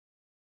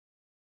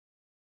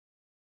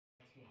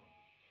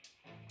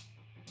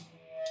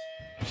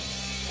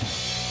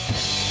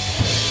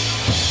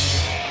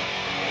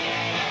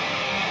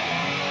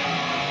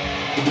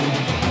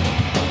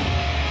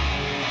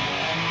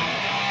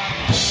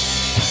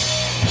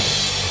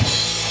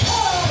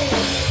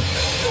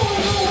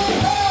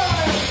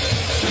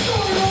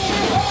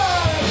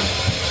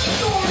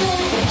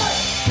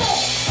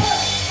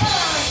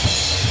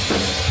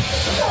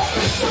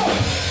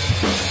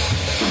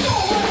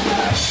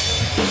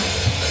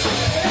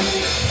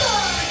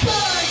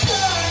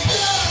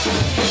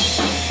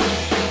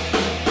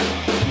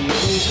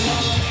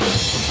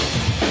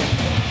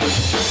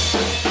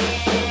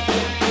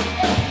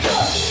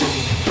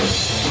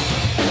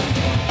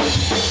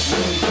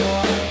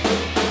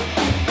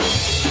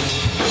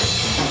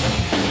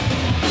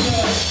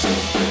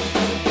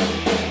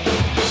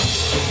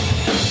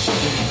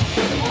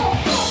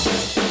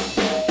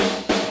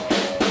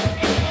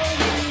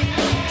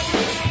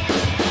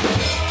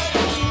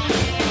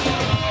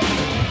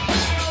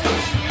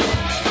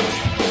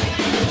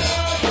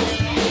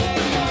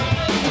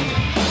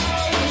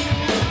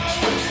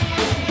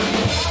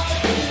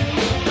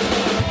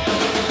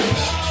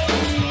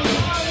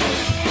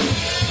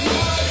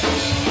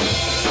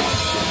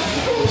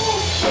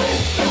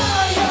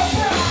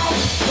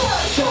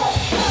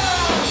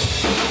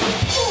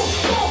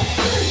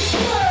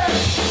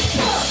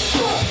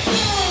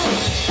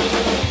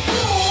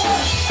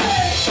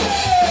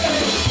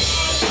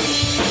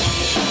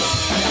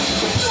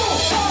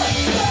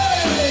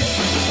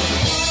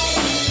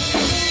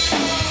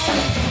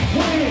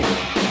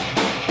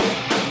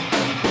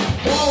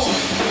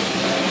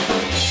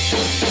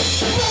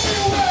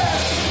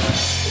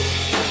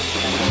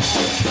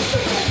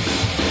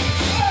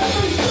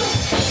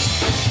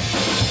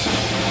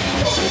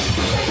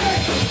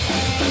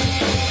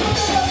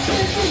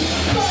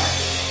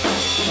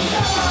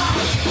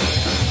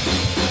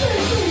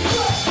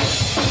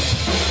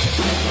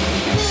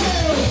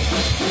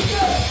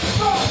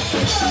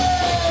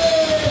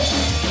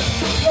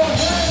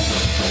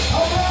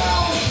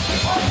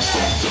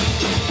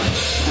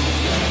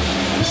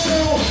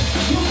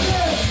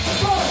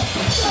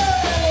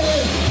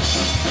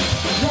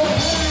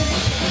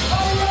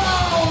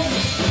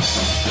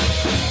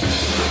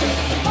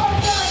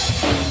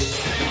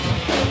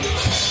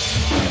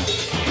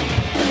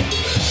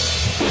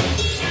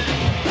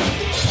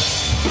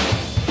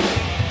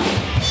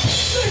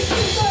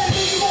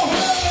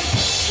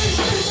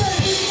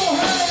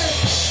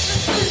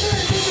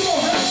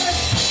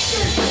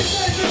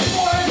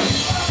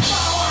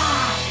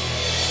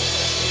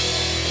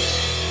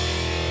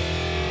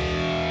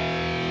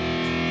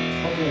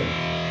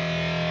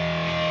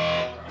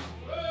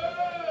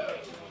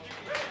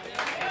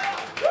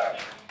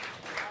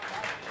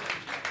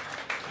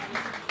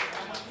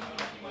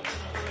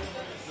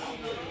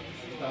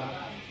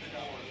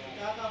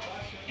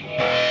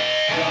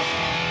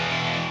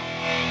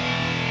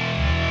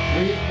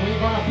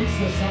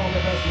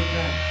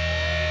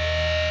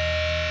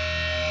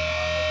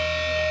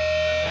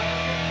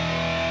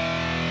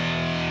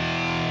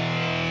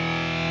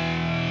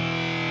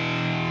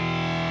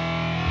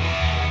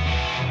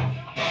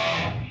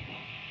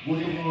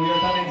Good evening, we are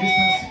coming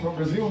distance from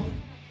Brazil.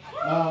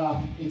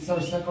 It's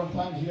our second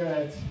time here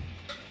at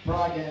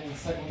Prague and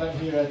second time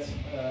here at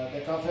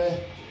the Café.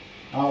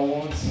 I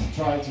won't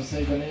try to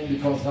say the name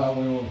because I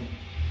will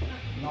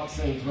not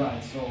say it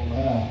right. So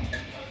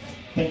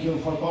thank you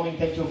for coming,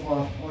 thank you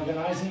for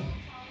organizing.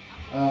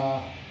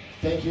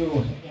 Thank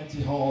you,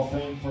 Empty Hall of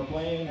Fame, for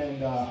playing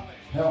and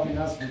helping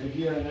us with the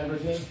gear and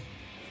everything.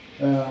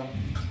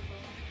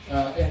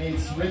 And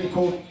it's really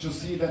cool to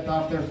see that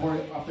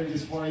after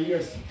these 4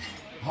 years,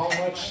 how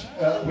much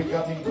we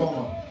got in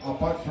common,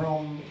 apart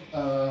from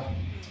the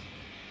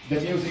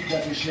music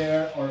that we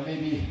share, or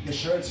maybe the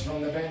shirts from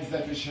the bands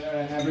that we share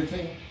and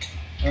everything.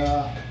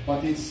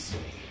 But it's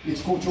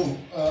cool to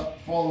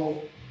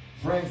follow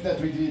friends that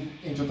we did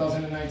in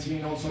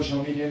 2019 on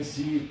social media and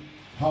see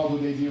how do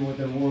they deal with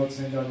their works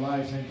and their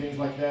lives and things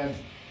like that,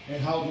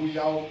 and how do we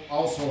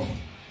also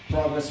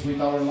progress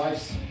with our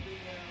lives.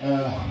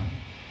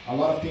 A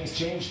lot of things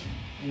changed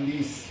in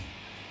these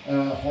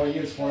 4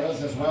 years for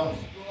us as well.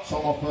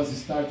 Some of us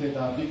started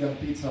a vegan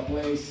pizza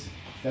place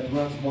that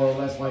runs more or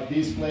less like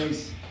this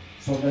place,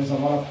 so there's a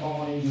lot of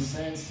common in this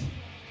sense.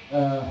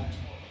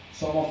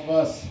 Some of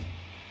us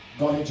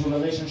got into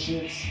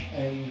relationships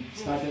and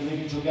started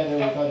living together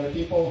with other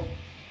people.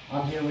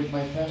 I'm here with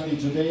my family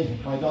today.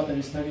 My daughter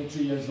is turning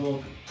 3 years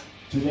old.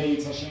 Today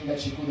it's a shame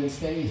that she couldn't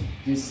stay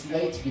this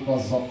late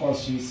because of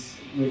course she's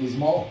really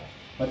small,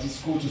 but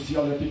it's cool to see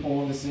other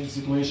people in the same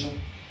situation,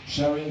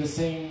 sharing the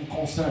same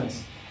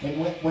concerns. And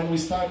when we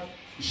start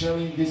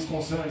sharing these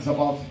concerns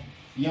about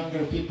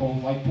younger people,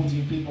 like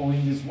putting people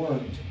in this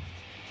world,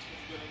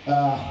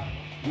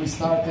 we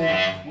start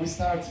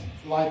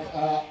like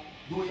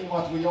doing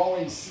what we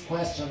always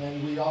questioned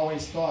and we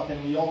always thought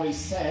and we always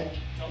said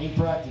in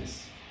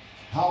practice.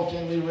 How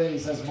can we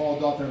raise a small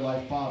daughter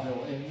like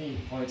Pavel and me,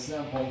 for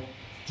example,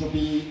 to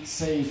be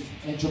safe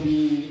and to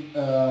be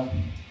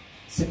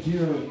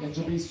secure and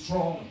to be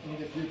strong in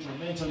the future,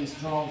 mentally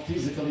strong,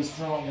 physically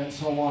strong, and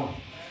so on.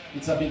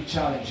 It's a big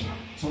challenge.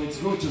 So it's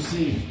good to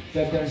see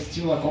that there's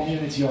still a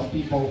community of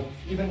people,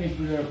 even if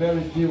we are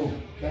very few,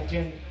 that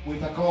can,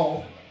 with a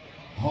call,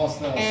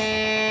 host us,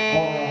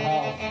 call our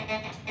house.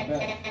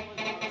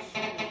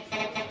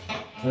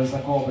 There's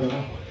a cobra,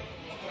 né?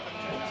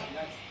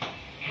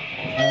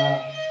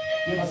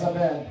 Give us a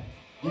bed,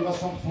 give us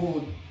some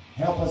food,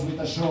 help us with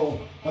a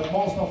show, but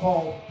most of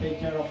all, take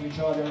care of each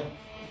other,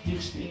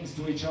 teach things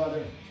to each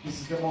other.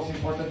 This is the most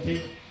important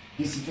thing.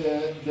 This is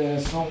the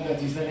song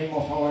that is the name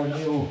of our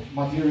new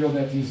material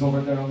that is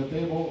over there on the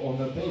table, on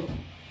the tape,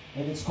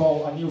 and it's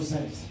called A New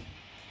Sense.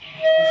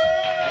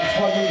 It's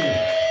for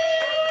you.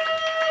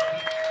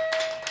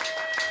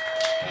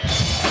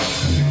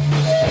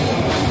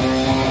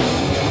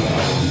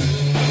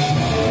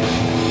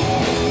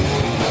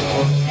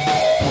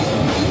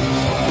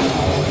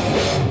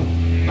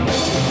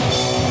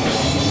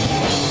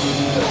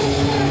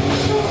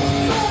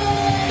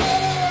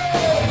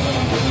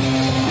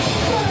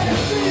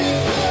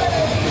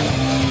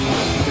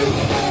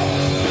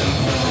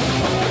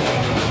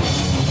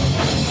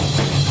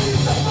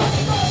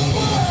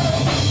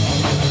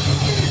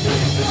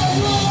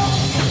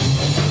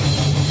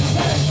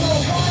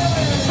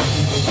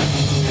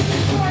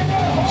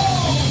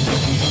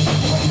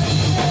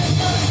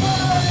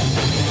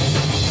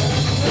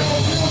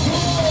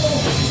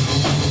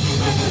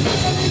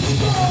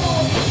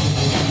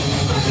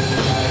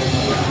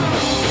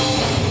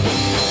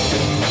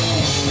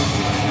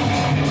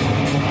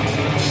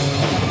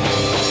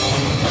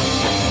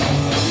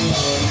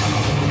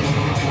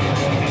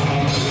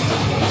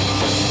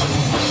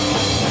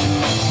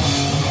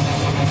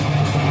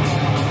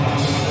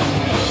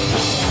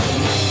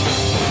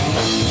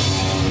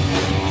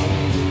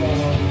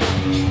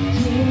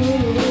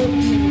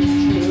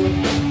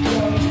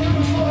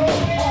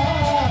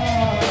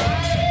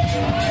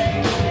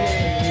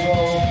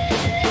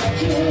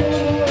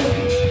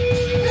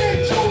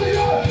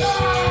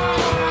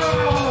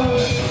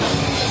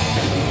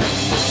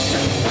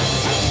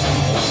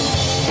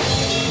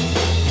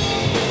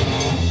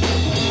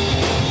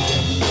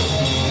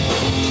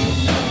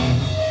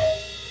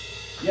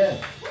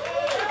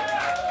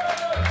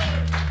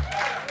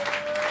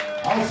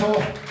 Also,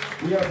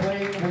 we are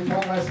playing with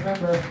one last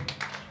member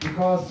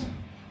because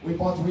we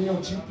bought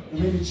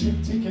really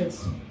cheap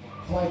tickets,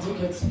 flight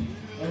tickets,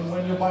 and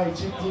when you buy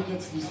cheap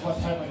tickets, this is what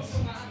happens.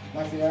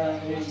 Like they are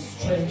a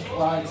strange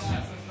flights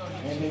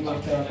and they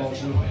don't care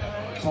about you.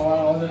 So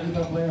our other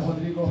guitar player,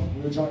 Rodrigo,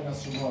 will join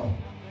us tomorrow.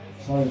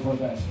 Sorry for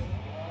that.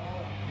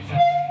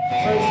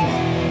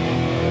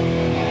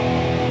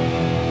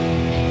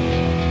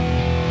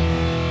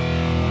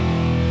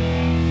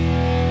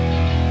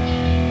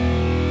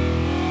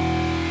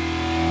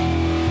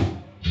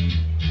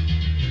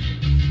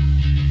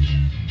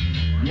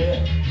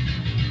 Yeah.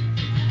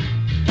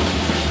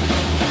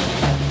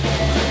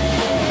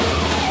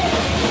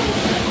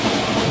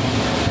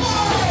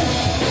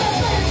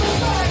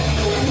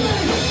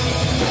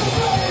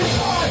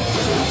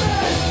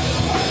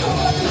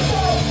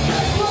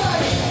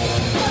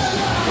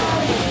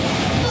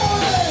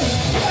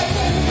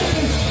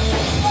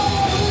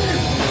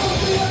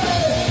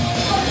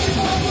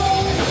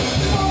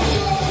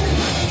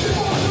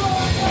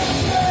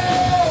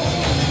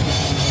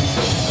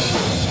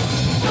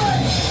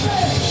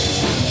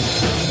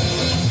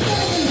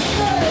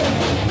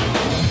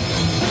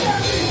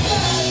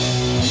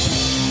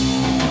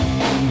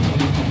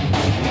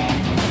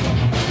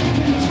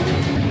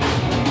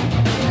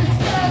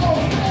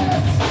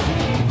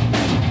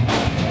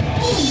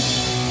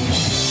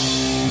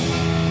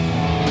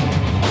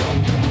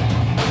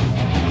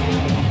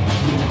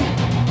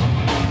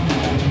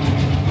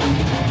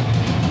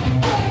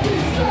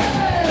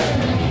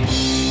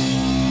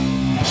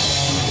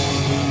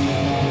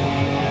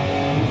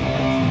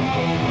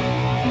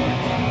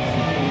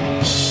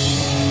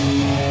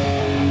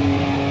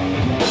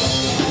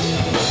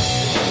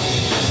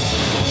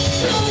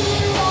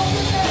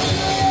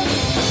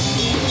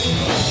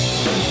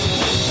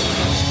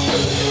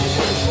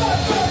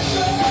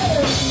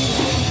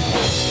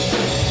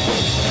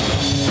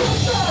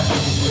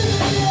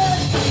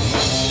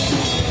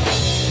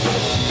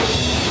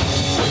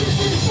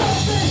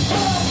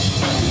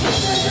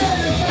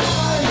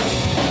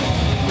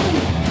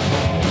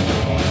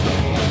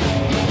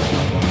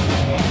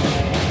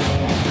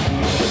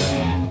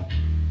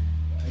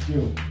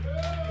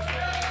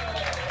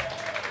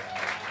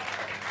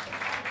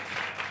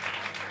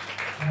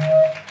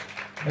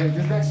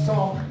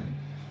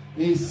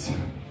 is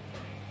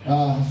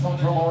a song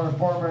from our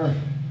former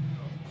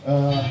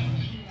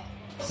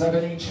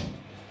 7-inch,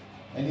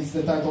 and it's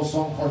the title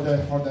song for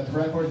that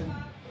record.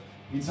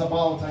 It's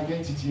about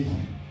identity.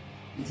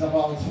 It's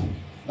about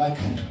like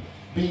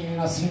being in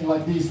a scene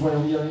like this where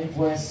we are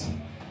influenced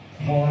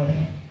for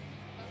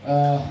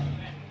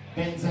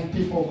bands and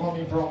people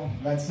coming from,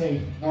 let's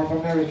say, North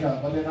America,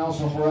 but then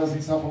also for us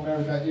in South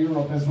America,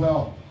 Europe as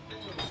well.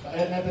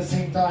 And at the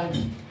same time,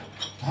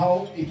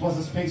 how it was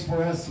a space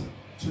for us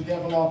to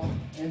develop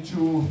and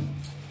to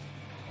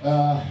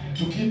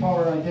keep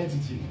our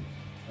identity.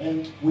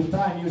 And with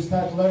time, you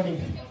start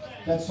learning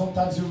that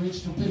sometimes you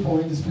reach to people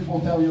and these people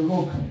tell you,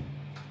 look,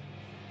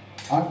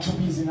 I'm too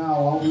busy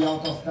now, I'll be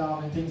out of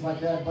town and things like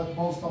that, but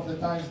most of the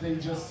times they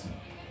just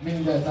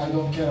mean that I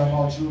don't care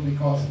about you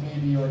because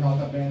maybe you're not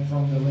a band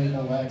from the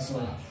label X,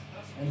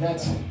 and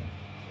that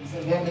is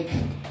endemic.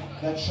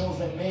 That shows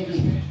that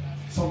maybe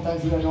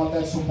sometimes we are not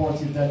that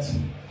supportive that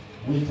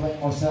we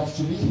claim ourselves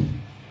to be,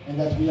 and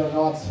that we are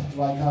not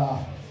like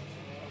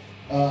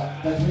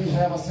that we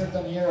have a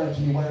certain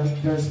hierarchy where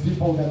there's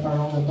people that are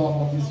on the top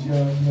of this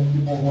hierarchy and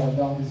people who are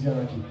down this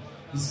hierarchy.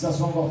 This is a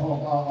song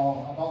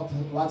about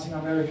Latin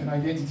American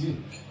identity,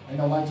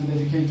 and I'd like to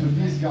dedicate to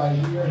this guy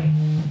here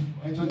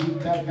and to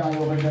that guy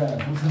over there.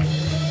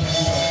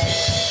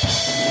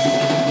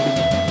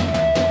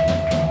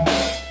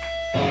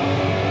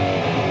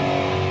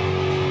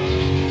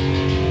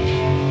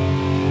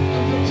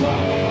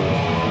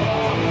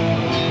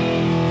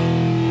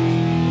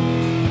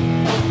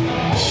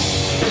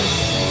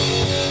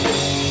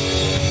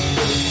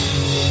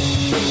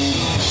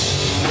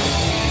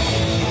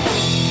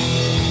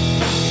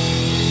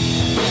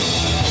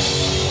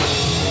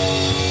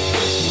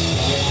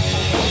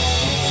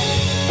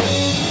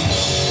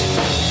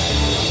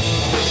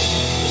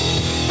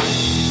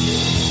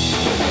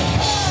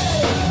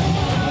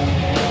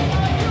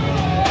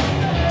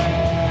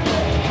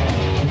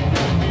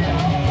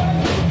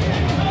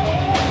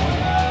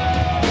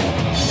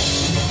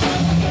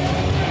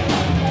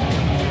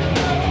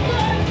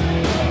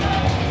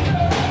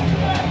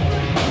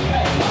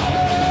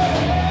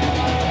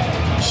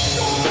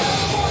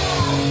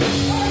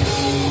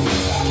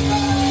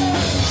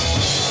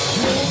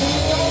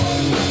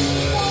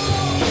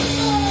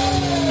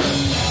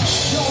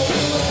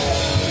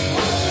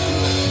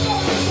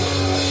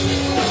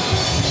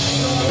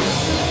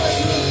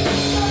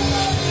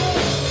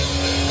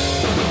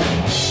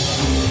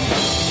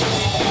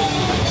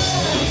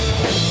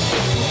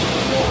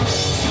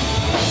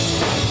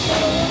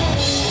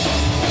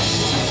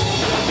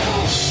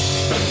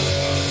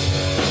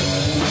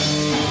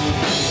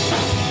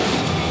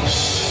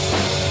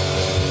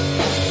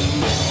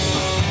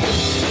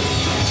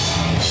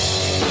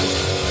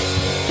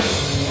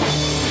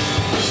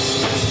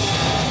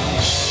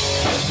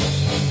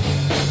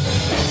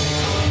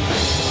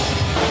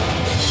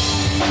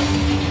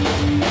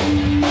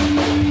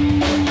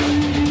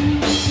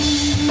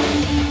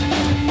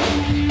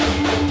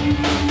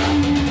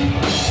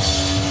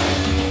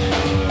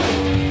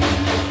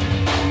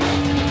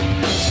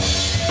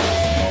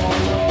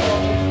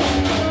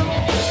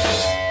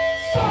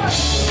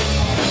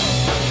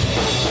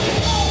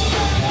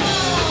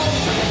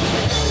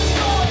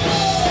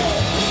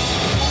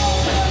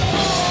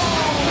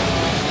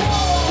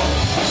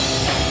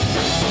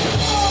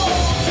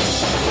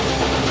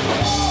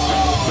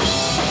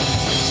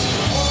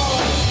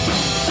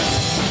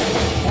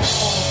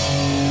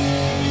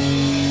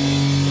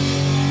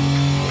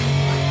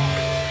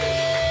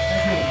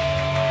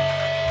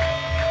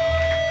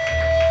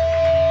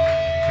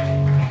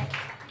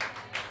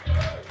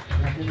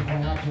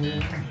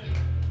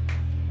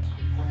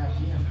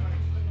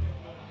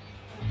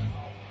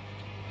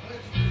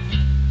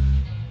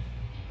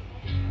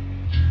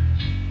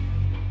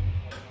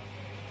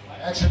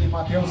 Actually,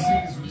 Mateo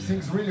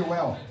sings really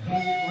well.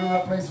 He will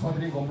replace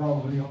Rodrigo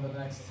probably on the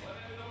next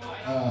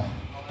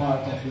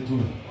part of the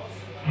tour.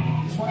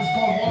 This one is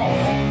called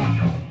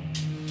Walls.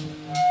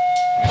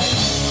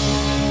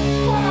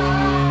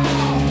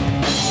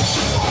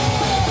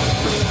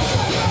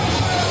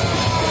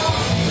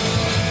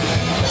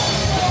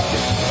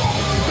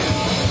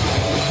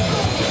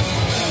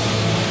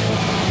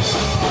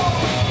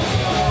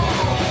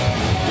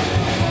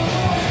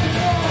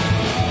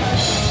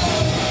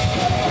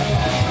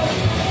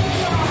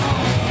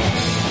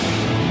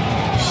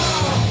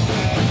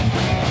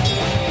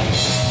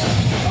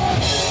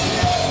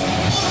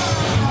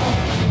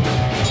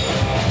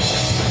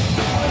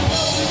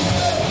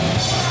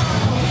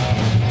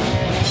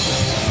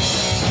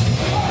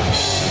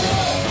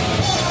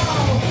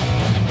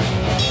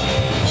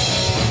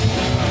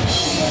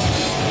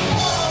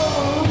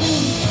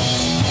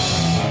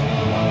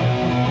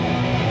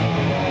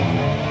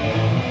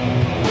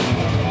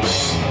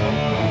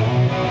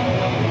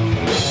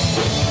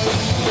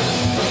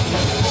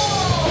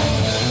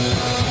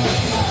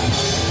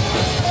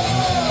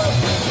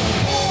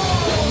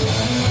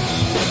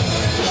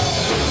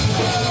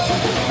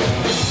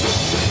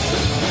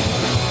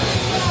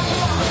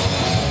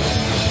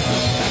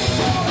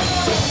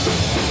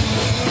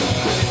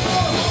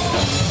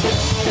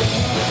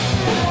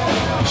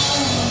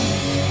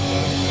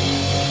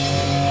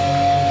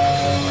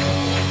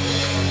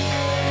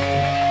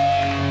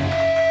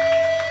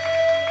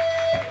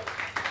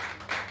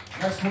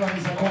 Next one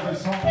is a cover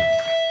song.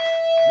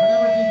 We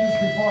never did this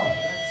before.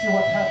 Let's see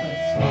what happens.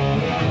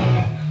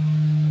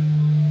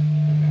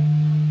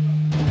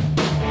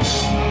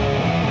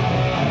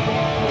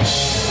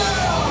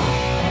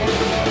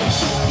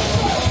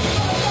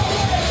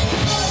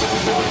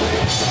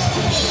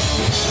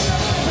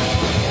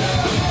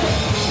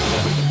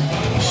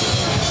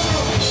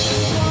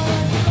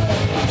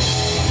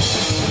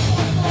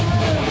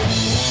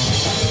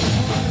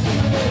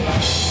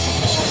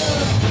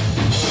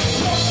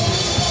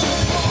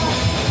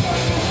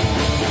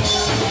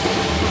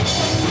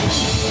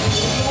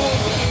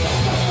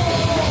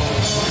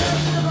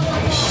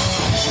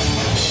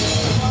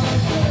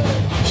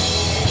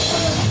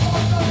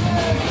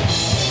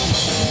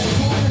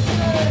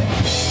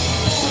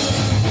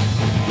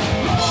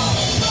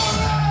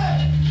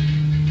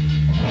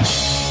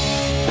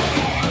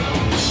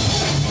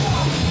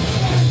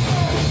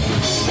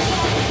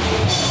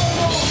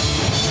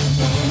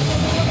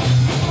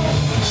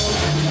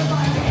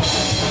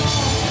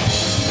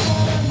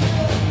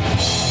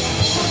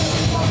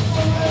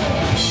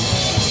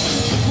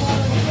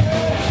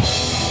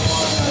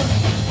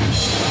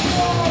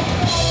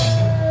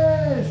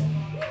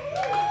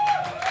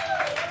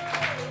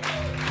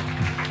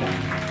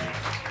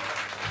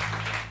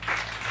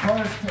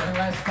 First and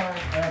last time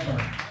ever.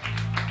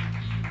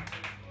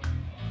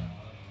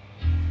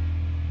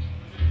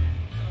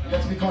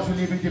 That's because we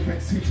live in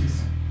different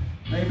cities.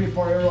 Maybe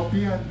for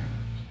European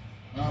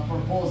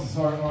purposes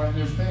or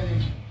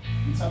understanding,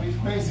 it's a bit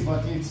crazy,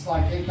 but it's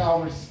like 8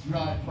 hours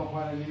drive from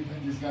where I live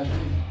and this guy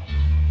live.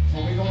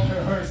 So we don't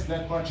rehearse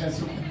that much, as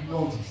you can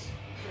notice.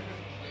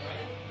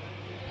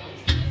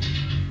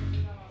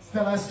 It's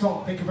the last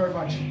song. Thank you very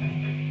much.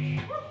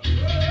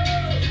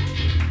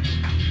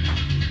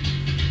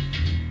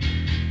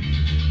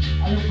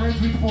 Are you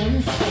friends with the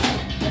police?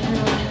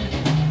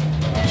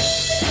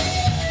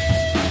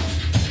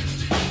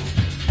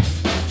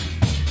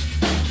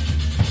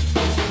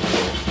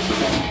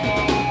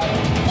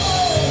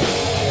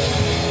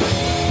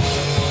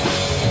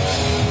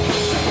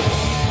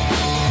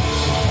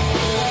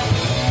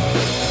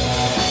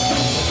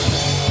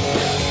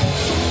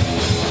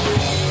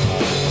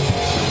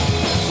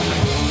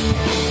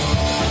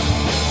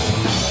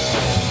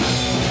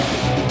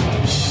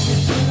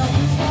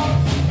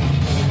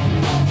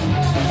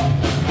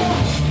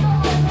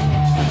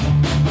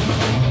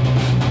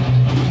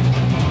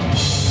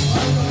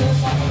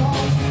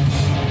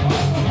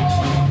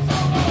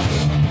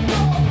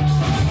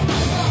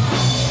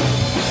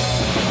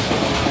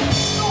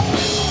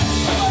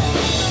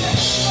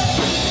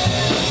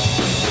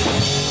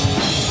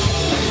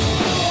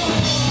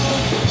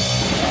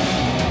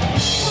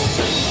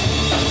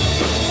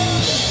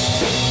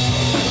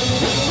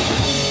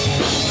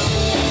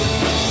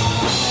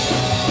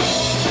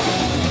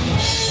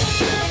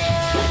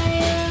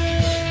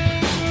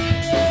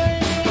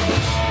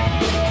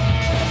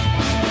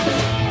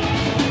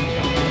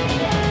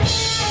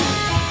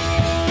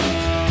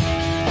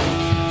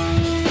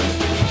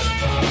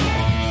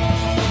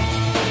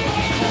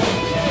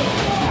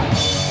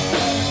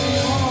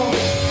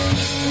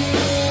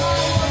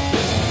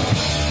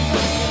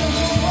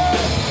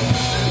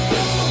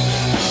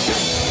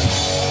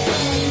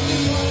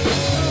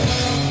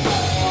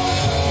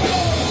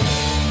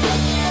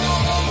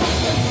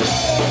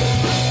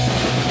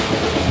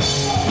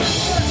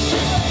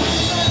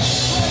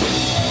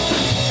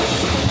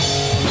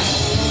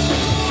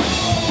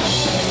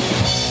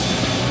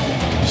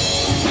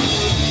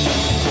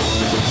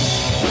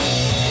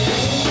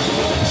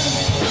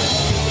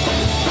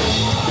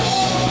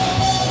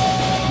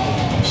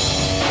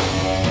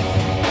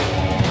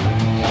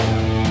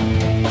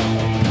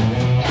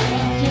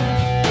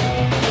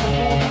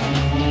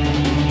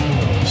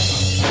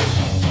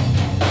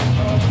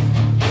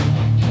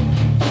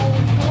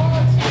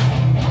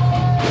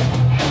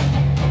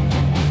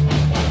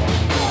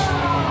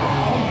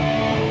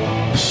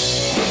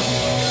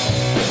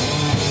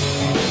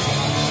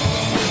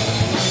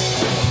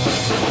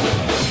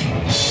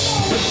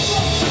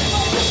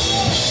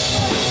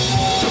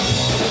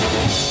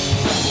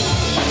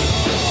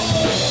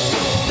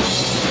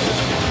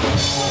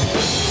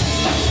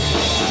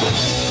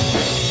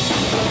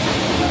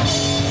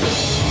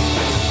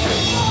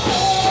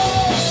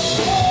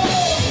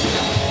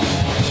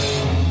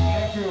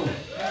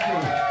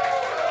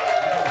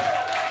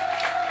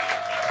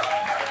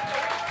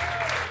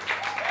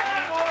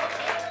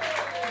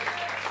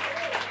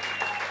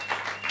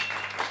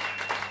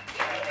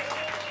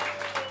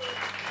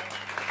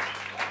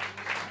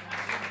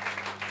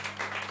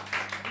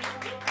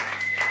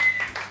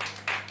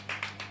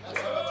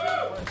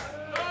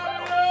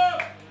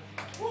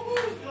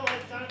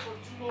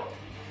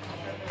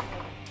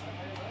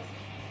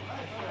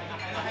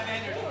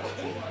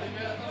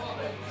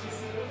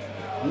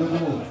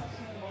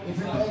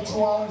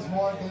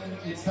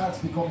 it starts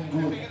becoming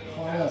good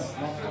for us,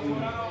 not for you.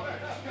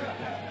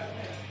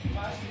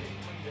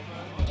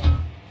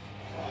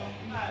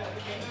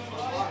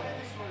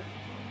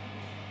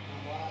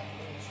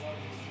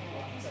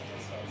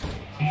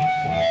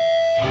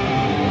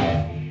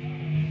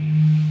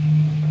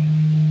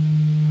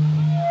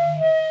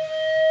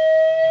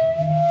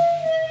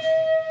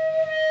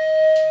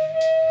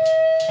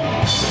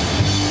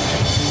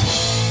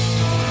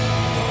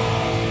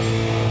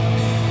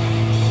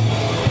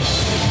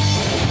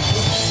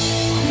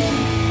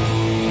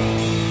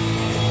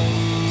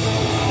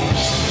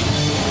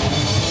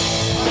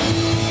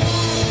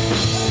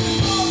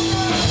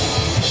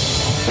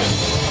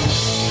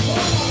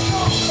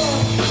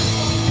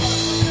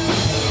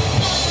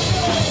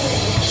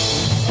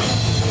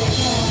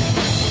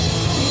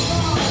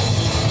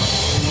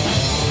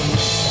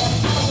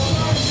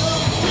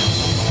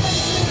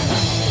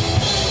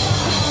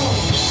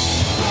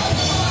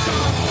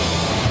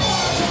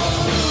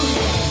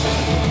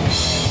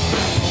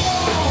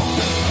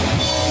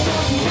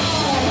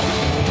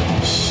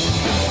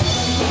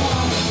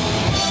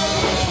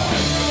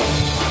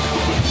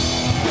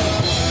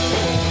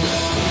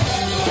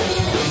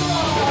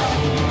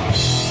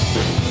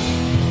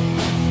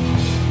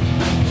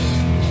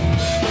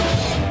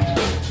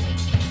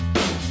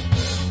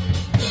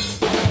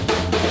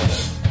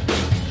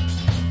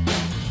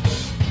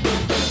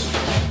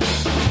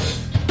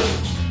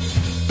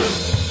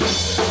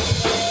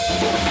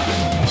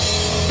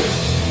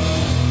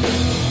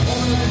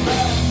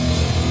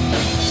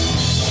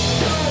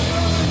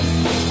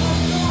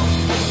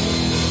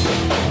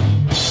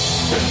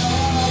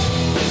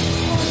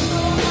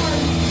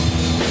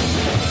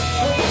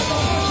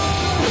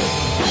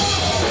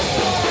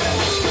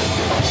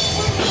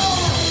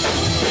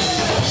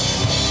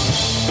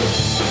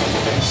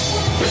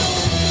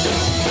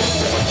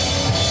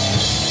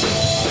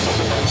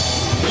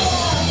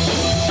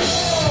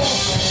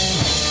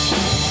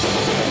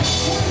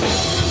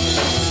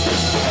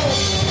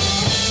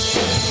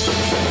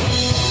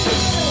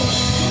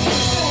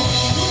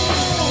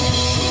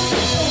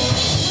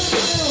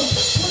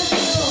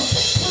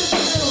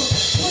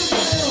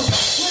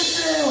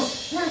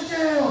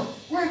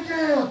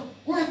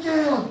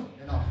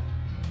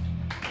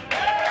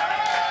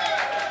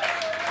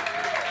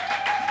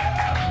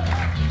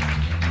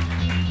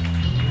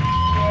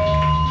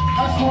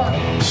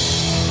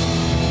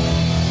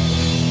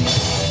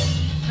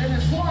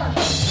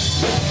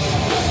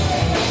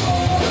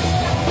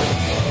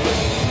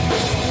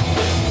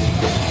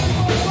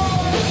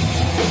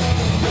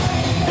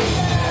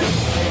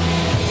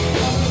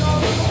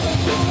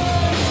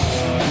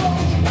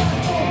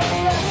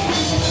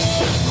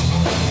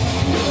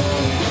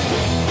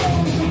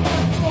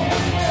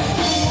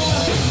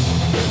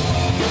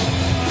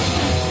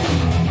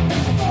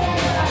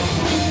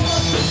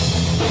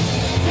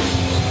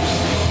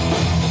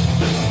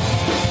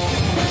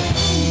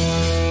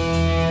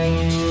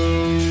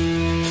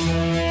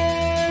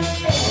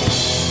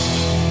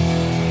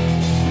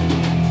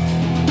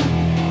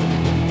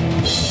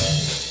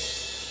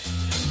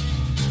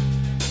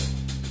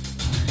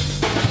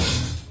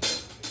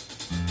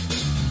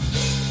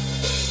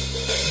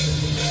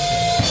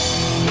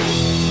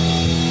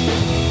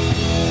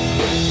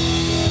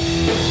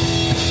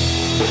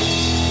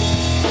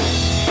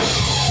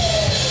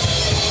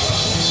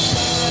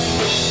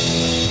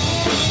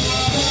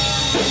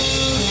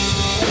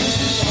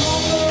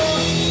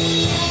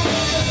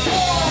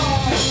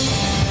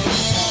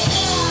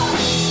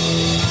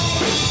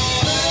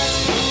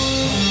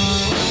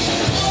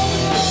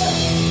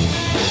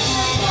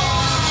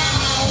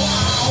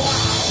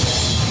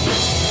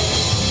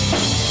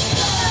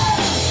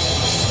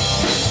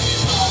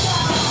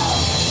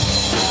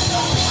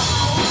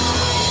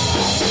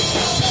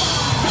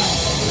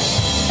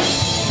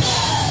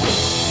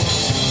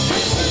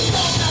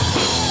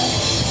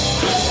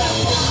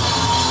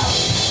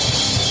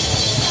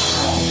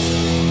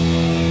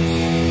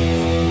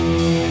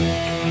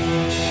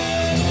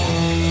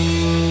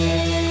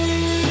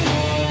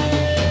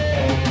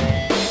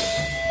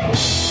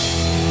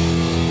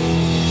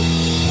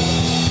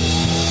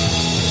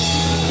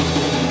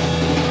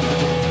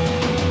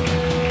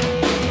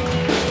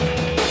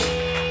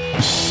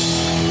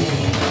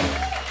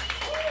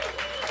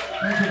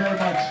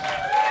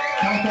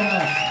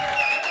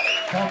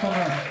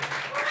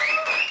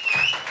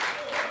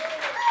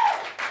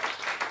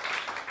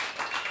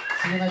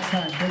 See you next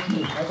time. Thank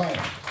you. Bye-bye.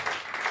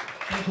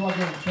 Thank you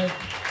again. Thank you.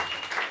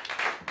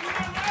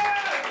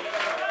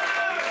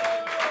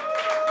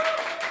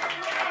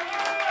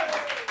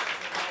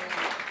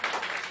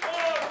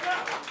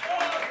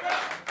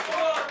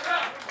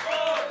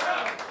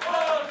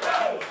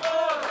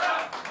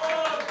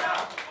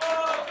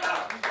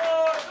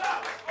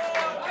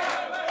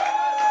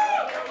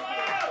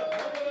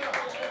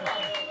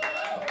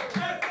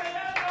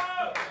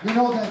 You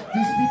know that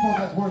these people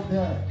that work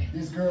there,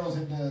 these girls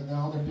and the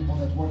other people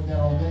that work there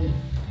all day,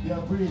 they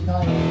are pretty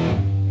tired.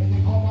 And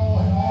they come all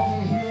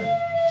day here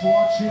to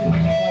watch it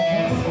like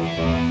this. So,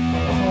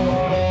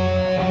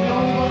 we're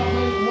only going to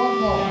play one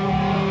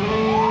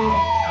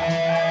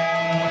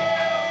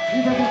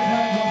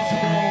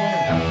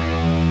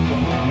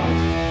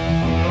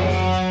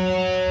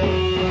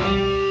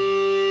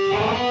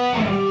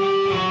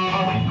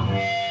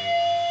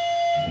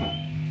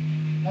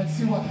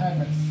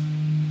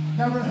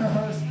never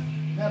rehearsed,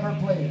 never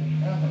played,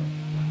 ever.